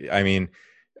 I mean,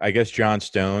 I guess John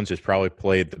Stones has probably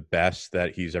played the best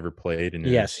that he's ever played in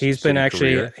his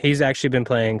career. He's actually been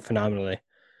playing phenomenally.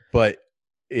 But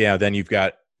yeah, then you've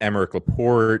got Emerick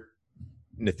Laporte,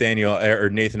 Nathan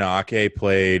Ake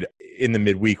played in the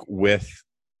midweek with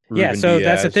Ruben Diaz.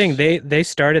 That's the thing. They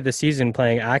started the season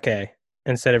playing Ake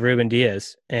instead of Ruben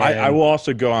Diaz. And I will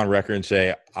also go on record and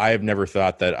say I have never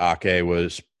thought that Ake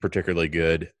was particularly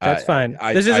good. That's fine.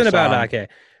 This isn't about Ake.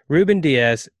 Ruben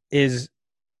Diaz is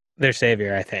their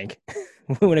savior, I think,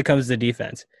 when it comes to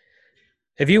defense.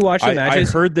 If you watch the matches,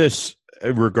 I heard this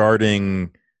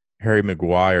regarding Harry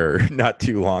Maguire not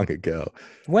too long ago.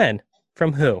 When?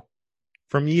 From who?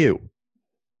 From you.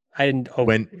 I didn't. Oh,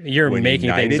 when making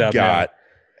United things up. Got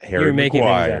now. Harry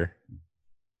Maguire.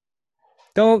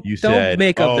 Don't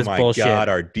make up this bullshit. Oh my God,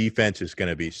 our defense is going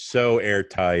to be so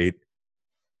airtight.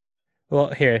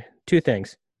 Well, here, 2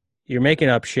 things. You're making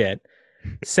up shit.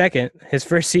 Second, his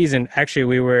first season, actually,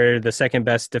 we were the second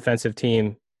best defensive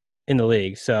team in the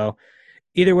league. So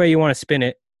either way you want to spin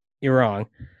it, you're wrong.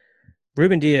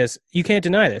 Ruben Diaz, you can't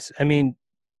deny this. I mean,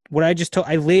 what I just told,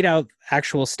 I laid out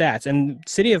actual stats, and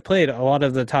City have played a lot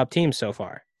of the top teams so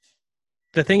far.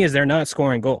 The thing is, they're not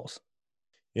scoring goals.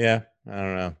 Yeah, I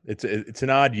don't know. It's an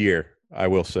odd year, I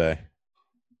will say.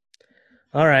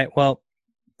 All right. Well,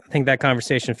 I think that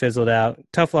conversation fizzled out.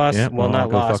 Tough loss. Yeah, well, not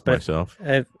loss, but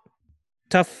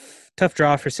tough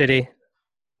draw for City.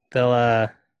 They'll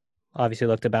obviously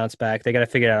look to bounce back. They got to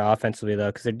figure it out offensively, though,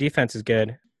 because their defense is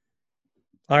good.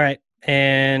 All right.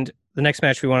 And the next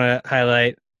match we want to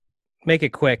highlight, make it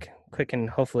quick and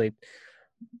hopefully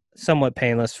somewhat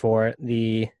painless for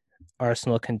the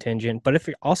Arsenal contingent. But if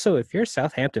you're a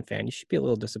Southampton fan, you should be a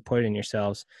little disappointed in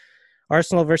yourselves.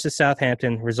 Arsenal versus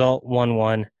Southampton, result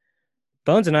 1-1.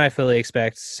 Bones and I fully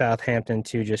expect Southampton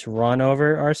to just run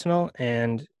over Arsenal,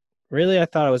 and really I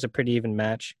thought it was a pretty even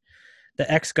match.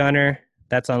 The ex-gunner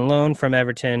that's on loan from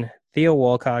Everton, Theo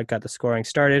Walcott, got the scoring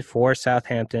started for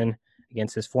Southampton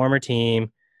against his former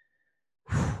team.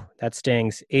 That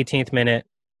stings. 18th minute,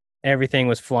 Everything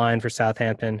was flying for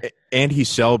Southampton. And he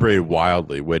celebrated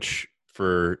wildly, which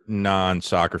for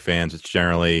non-soccer fans, it's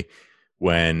generally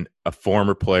when a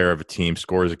former player of a team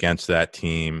scores against that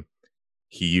team,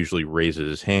 he usually raises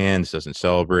his hands, doesn't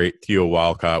celebrate. Theo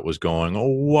Walcott was going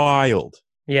wild.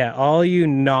 Yeah, all you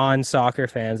non-soccer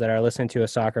fans that are listening to a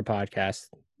soccer podcast.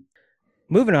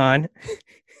 Moving on.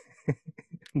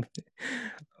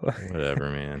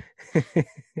 Whatever, man.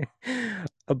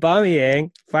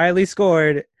 Aubameyang finally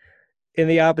scored in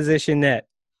the opposition net.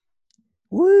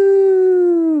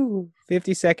 Woo!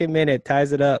 52nd minute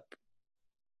ties it up.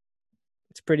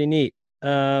 It's pretty neat.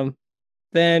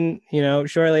 Then,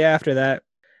 shortly after that,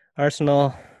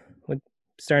 Arsenal was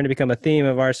starting to become a theme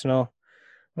of Arsenal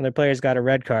when their players got a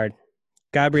red card.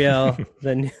 Gabriel,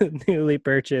 the newly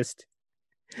purchased.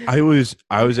 I was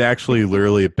actually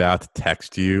literally about to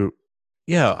text you.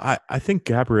 Yeah, I think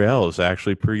Gabrielle is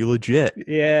actually pretty legit.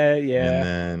 Yeah.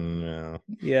 And then,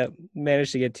 yeah,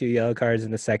 managed to get 2 yellow cards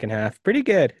in the second half. Pretty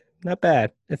good. Not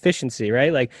bad. Efficiency,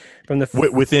 right? Like from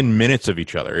the within minutes of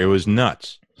each other. It was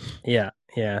nuts. Yeah.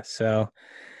 So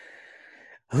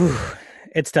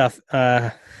it's tough.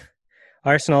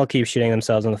 Arsenal keeps shooting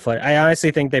themselves in the foot. I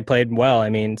honestly think they played well. I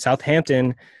mean,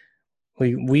 Southampton,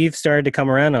 we've started to come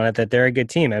around on it that they're a good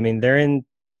team. I mean, they're in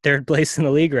third place in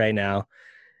the league right now.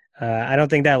 I don't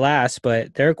think that lasts,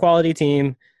 but they're a quality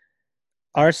team.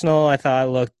 Arsenal, I thought,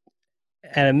 looked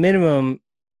at a minimum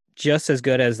just as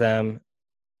good as them.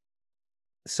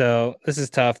 So this is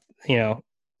tough. They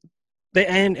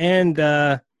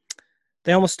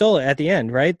they almost stole it at the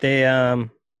end, right? They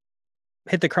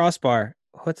hit the crossbar.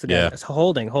 What's the guy? It's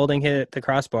Holding hit the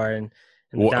crossbar in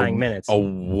the dying minutes. A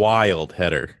wild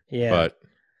header. Yeah.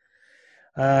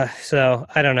 But so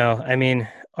I don't know. I mean,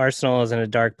 Arsenal is in a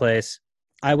dark place.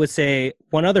 I would say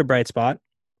one other bright spot,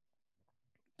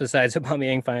 besides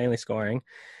Aubameyang finally scoring,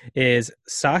 is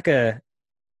Saka.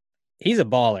 He's a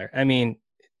baller. I mean,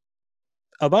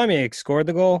 Aubameyang scored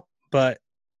the goal, but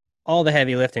all the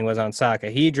heavy lifting was on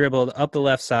Saka. He dribbled up the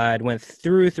left side, went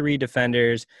through 3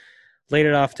 defenders, laid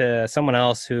it off to someone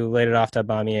else who laid it off to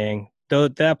Aubameyang. Though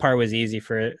that part was easy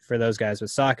for those guys, but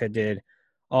Saka did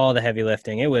all the heavy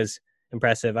lifting. It was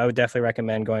impressive. I would definitely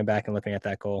recommend going back and looking at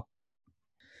that goal.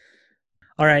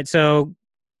 All right, so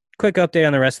quick update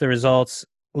on the rest of the results.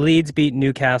 Leeds beat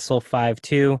Newcastle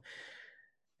 5-2.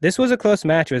 This was a close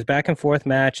match. It was back and forth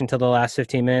match until the last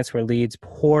 15 minutes where Leeds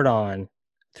poured on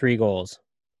 3 goals.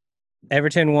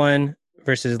 Everton won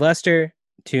versus Leicester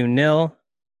 2-0.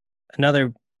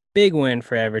 Another big win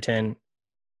for Everton,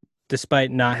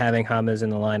 despite not having James in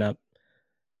the lineup.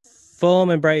 Fulham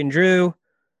and Brighton drew.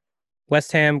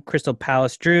 West Ham, Crystal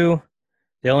Palace drew.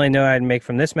 The only note I'd make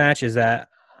from this match is that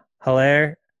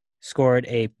Haller scored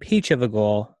a peach of a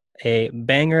goal, a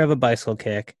banger of a bicycle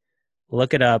kick.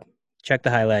 Look it up. Check the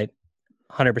highlight.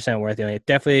 100% worth it.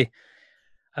 Definitely,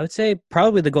 I would say,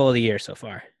 probably the goal of the year so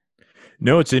far.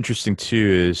 No, what's interesting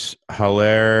too is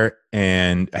Haller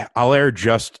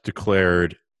just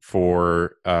declared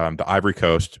for the Ivory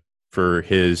Coast for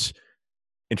his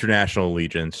international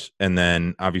allegiance, and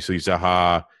then obviously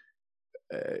Zaha,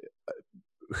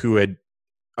 who had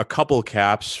a couple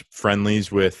caps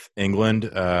friendlies with England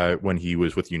when he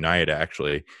was with United.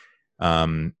 Actually,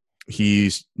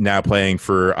 he's now playing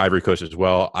for Ivory Coast as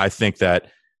well. I think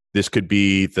that this could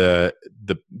be the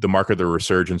mark of the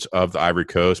resurgence of the Ivory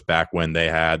Coast back when they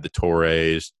had the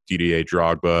Torres, Didier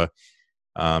Drogba.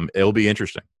 It'll be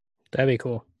interesting. That'd be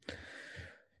cool.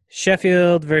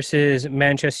 Sheffield versus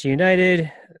Manchester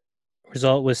United.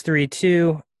 Result was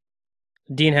 3-2.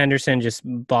 Dean Henderson just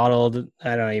bottled.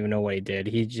 I don't even know what he did.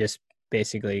 He just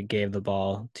basically gave the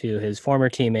ball to his former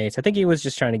teammates. I think he was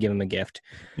just trying to give him a gift.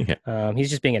 Yeah. He's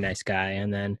just being a nice guy.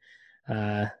 And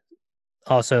then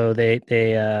also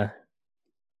they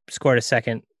scored a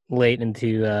second late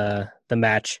into the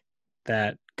match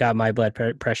that got my blood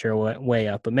pressure way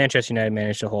up. But Manchester United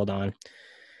managed to hold on.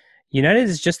 United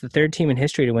is just the 3rd team in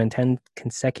history to win 10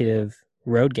 consecutive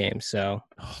road games. So,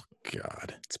 oh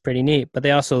God, it's pretty neat. But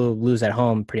they also lose at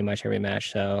home pretty much every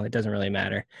match, so it doesn't really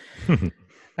matter.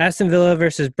 Aston Villa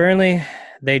versus Burnley,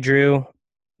 they drew.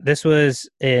 This was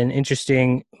an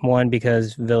interesting one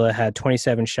because Villa had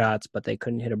 27 shots, but they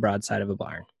couldn't hit a broadside of a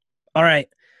barn. All right,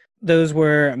 those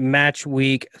were match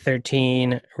week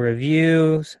 13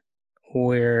 reviews.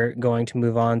 We're going to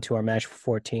move on to our match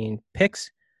 14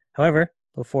 picks. However,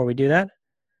 before we do that,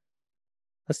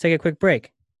 let's take a quick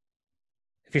break.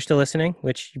 If you're still listening,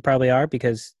 which you probably are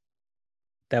because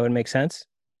that would make sense,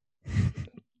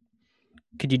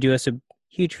 could you do us a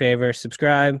huge favor?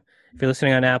 Subscribe. If you're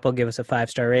listening on Apple, give us a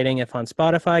 5-star rating. If on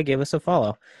Spotify, give us a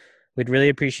follow. We'd really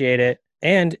appreciate it.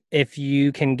 And if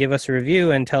you can give us a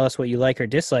review and tell us what you like or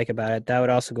dislike about it, that would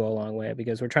also go a long way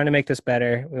because we're trying to make this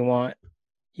better. We want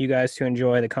you guys to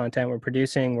enjoy the content we're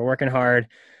producing. We're working hard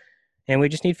and we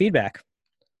just need feedback.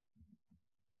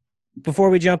 Before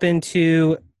we jump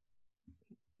into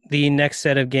the next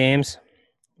set of games,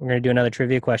 we're going to do another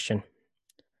trivia question.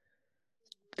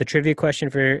 The trivia question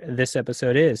for this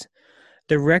episode is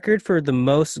the record for the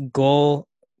most goal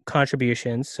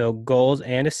contributions, so goals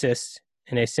and assists,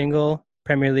 in a single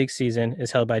Premier League season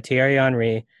is held by Thierry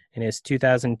Henry in his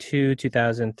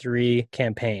 2002-2003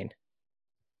 campaign.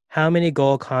 How many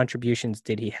goal contributions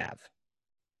did he have?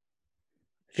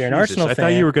 If you're an Arsenal I fan,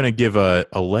 thought you were going to give a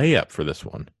layup for this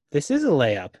one. this is a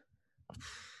layup.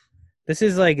 This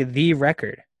is like the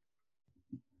record.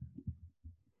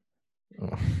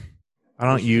 Oh. I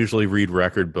don't usually read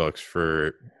record books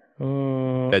for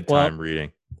bedtime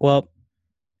reading. Well,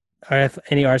 if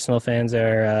any Arsenal fans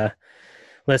are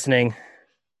listening,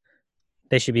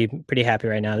 they should be pretty happy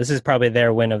right now. This is probably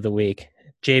their win of the week.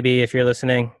 JB, if you're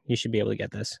listening, you should be able to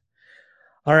get this.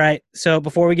 All right. So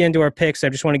before we get into our picks, I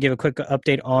just want to give a quick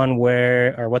update on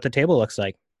what the table looks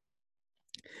like.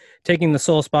 Taking the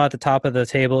sole spot at the top of the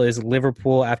table is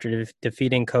Liverpool after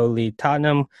defeating co-lead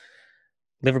Tottenham.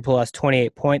 Liverpool has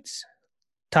 28 points.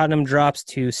 Tottenham drops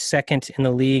to second in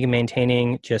the league,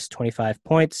 maintaining just 25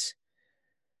 points.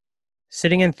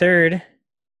 Sitting in third,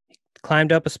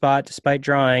 climbed up a spot despite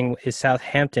drawing, is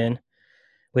Southampton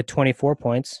with 24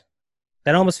 points.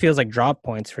 That almost feels like drop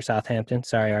points for Southampton.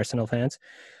 Sorry, Arsenal fans.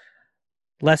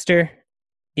 Leicester,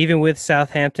 even with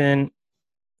Southampton,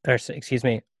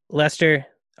 Leicester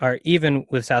are even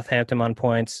with Southampton on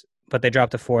points, but they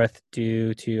dropped to fourth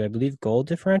due to, I believe, goal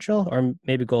differential, or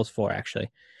maybe goals for,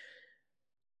 actually.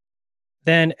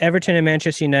 Then Everton and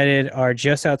Manchester United are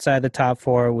just outside the top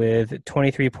four with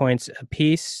 23 points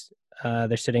apiece.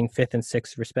 They're sitting fifth and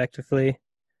sixth, respectively.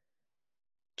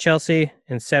 Chelsea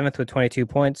in seventh with 22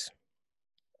 points.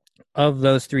 Of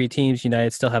those three teams,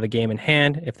 United still have a game in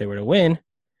hand. If they were to win,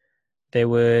 they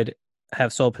would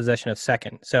have sole possession of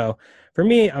second. So for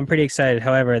me, I'm pretty excited.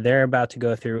 However, they're about to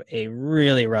go through a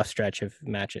really rough stretch of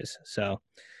matches. So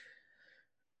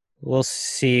we'll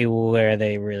see where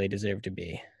they really deserve to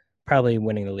be. Probably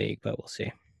winning the league, but we'll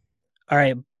see. All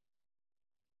right.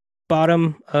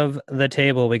 Bottom of the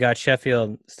table, we got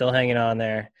Sheffield still hanging on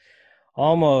there.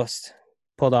 Almost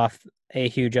pulled off a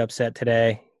huge upset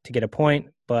today to get a point,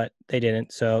 but they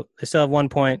didn't. So they still have 1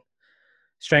 point.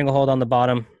 Stranglehold on the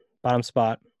bottom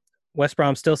spot. West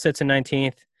Brom still sits in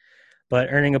 19th, but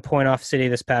earning a point off City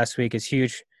this past week is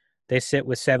huge. They sit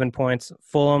with 7 points.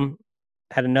 Fulham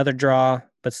had another draw,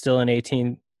 but still in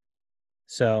 18th.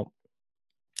 So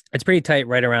it's pretty tight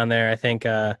right around there. I think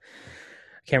I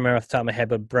can't remember off the top of my head,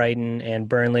 but Brighton and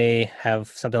Burnley have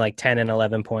something like 10 and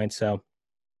 11 points. So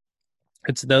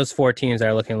it's those four teams that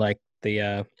are looking like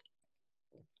the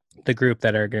group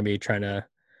that are going to be trying to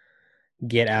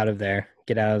get out of that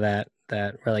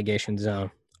relegation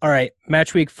zone. All right,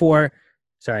 match week 14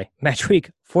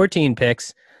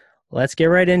 picks. Let's get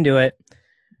right into it.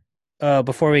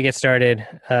 Before we get started,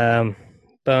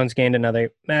 Bones gained another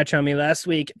match on me last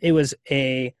week. It was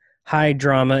a high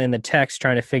drama in the text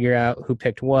trying to figure out who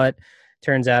picked what.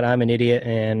 Turns out I'm an idiot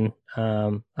and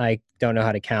I don't know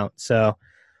how to count. So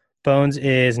Bones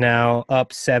is now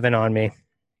up 7 on me.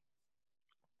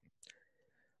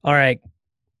 All right.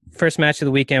 First match of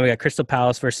the weekend, we got Crystal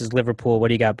Palace versus Liverpool. What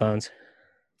do you got, Bones?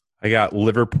 I got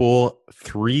Liverpool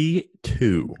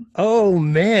 3-2. Oh,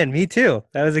 man, me too.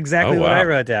 That was exactly what I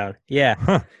wrote down. Yeah.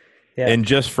 Huh. Yeah. And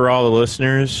just for all the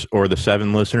listeners or the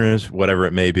 7 listeners, whatever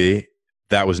it may be,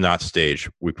 that was not staged.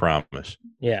 We promise.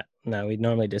 Yeah. No, we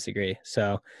normally disagree.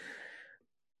 So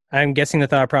I'm guessing the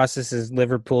thought process is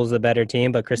Liverpool's the better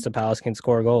team, but Crystal Palace can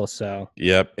score goals. So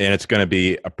yep, and it's going to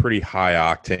be a pretty high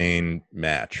octane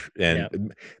match,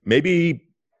 and maybe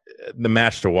the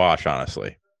match to watch.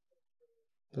 Honestly.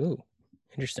 Ooh,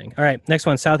 interesting. All right, next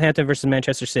one: Southampton versus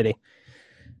Manchester City.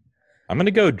 I'm going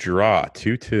to go draw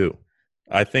 2-2.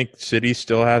 I think City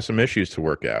still has some issues to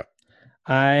work out.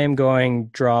 I'm going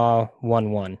draw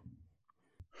 1-1.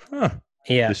 Huh.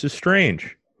 Yeah. This is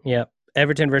strange. Yep.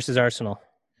 Everton versus Arsenal.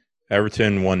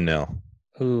 Everton 1-0.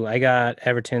 Ooh, I got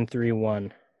Everton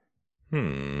 3-1.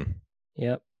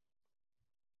 Yep.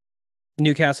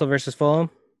 Newcastle versus Fulham.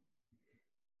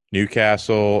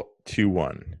 Newcastle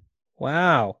 2-1.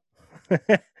 Wow.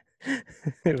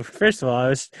 First of all, I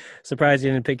was surprised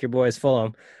you didn't pick your boys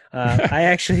Fulham.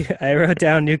 I wrote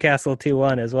down Newcastle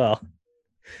 2-1 as well.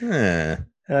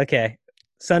 Okay.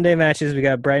 Sunday matches, we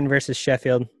got Brighton versus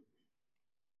Sheffield.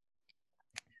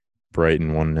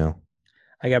 Brighton 1-0.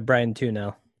 I got Brighton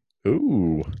 2-0.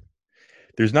 Ooh.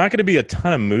 There's not going to be a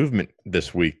ton of movement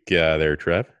this week there,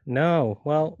 Trev. No.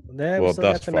 Well, then we Well, still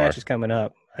got thus some far. matches coming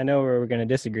up. I know we're going to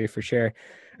disagree for sure.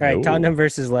 All right, Ooh. Tottenham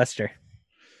versus Leicester.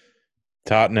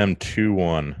 Tottenham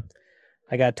 2-1.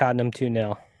 I got Tottenham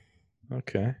 2-0.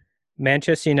 Okay.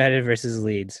 Manchester United versus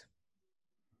Leeds.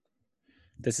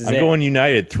 I'm going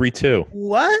United 3-2.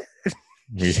 What?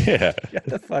 Yeah. Shut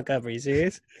the fuck up. Are you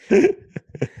serious? You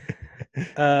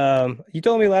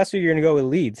told me last week you're going to go with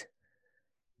Leeds.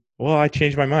 Well, I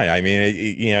changed my mind. I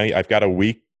mean, I've got a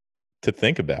week to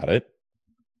think about it.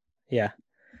 Yeah.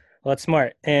 Well, that's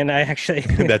smart. And I actually...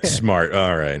 That's smart.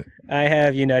 All right. I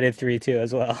have United 3-2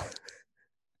 as well.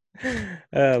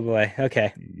 Oh, boy.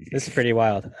 Okay. This is pretty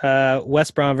wild.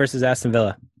 West Brom versus Aston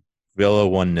Villa. Villa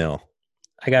 1-0.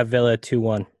 I got Villa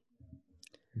 2-1.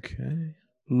 Okay.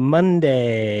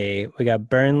 Monday, we got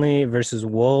Burnley versus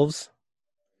Wolves.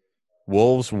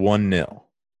 Wolves 1-0.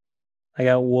 I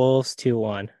got Wolves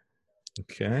 2-1.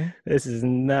 Okay. This is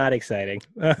not exciting.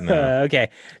 No. Okay.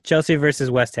 Chelsea versus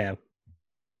West Ham.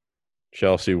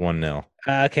 Chelsea 1-0.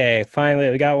 Okay.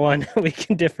 Finally, we got one we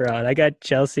can differ on. I got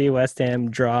Chelsea, West Ham,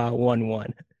 draw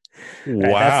 1-1.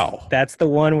 Wow. Right, that's the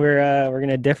one we're going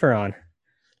to differ on.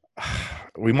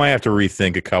 We might have to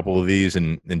rethink a couple of these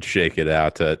and shake it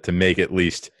out to make at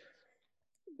least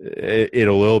it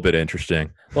a little bit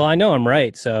interesting. Well, I know I'm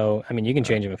right, so I mean you can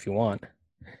change them if you want.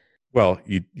 Well,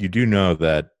 you do know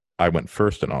that I went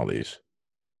first in all these.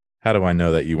 How do I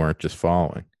know that you weren't just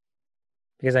following?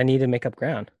 Because I need to make up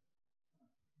ground.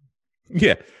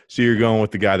 Yeah, so you're going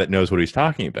with the guy that knows what he's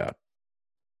talking about.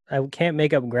 I can't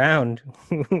make up ground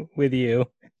with you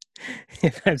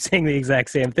if I'm saying the exact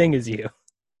same thing as you.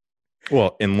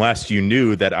 Well, unless you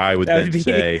knew that I would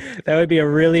say... That would be a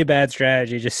really bad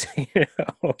strategy, just so you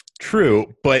know.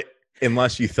 True, but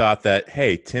unless you thought that,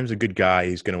 hey, Tim's a good guy,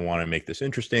 he's going to want to make this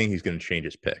interesting, he's going to change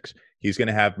his picks. He's going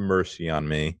to have mercy on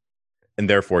me, and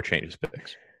therefore change his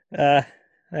picks. I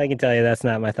can tell you that's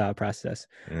not my thought process.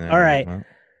 All right. Well.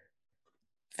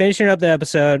 Finishing up the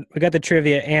episode, we got the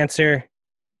trivia answer.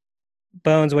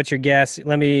 Bones, what's your guess? It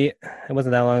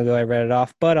wasn't that long ago I read it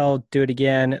off, but I'll do it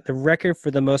again. The record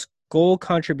for the most goal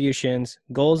contributions,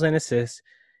 goals and assists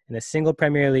in a single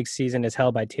Premier League season is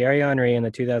held by Thierry Henry in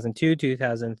the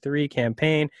 2002-2003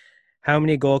 campaign. How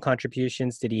many goal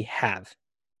contributions did he have?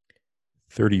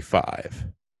 35.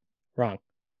 Wrong.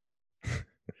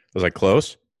 Was I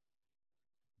close?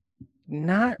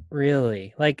 Not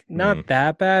really. Not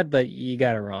that bad, but you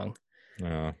got it wrong.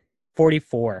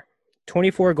 44.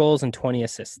 24 goals and 20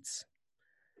 assists.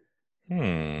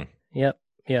 Yep.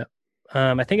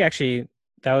 I think actually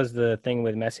that was the thing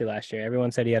with Messi last year.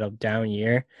 Everyone said he had a down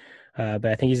year, but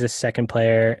I think he's the second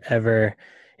player ever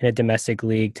in a domestic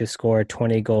league to score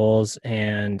 20 goals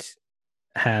and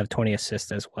have 20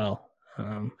 assists as well.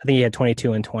 I think he had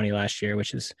 22 and 20 last year,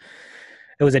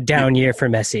 it was a down year for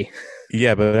Messi.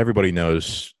 Yeah, but everybody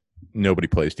knows nobody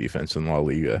plays defense in La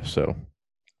Liga, so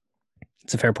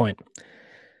it's a fair point.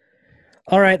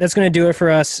 All right, that's going to do it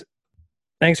for us.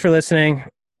 Thanks for listening.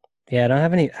 Yeah, I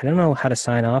don't know how to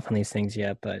sign off on these things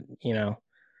yet, but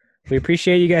we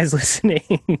appreciate you guys listening.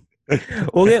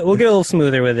 We'll get a little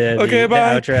smoother with it. Okay,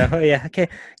 bye. The outro. Oh yeah.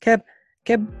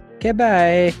 Okay,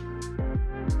 bye.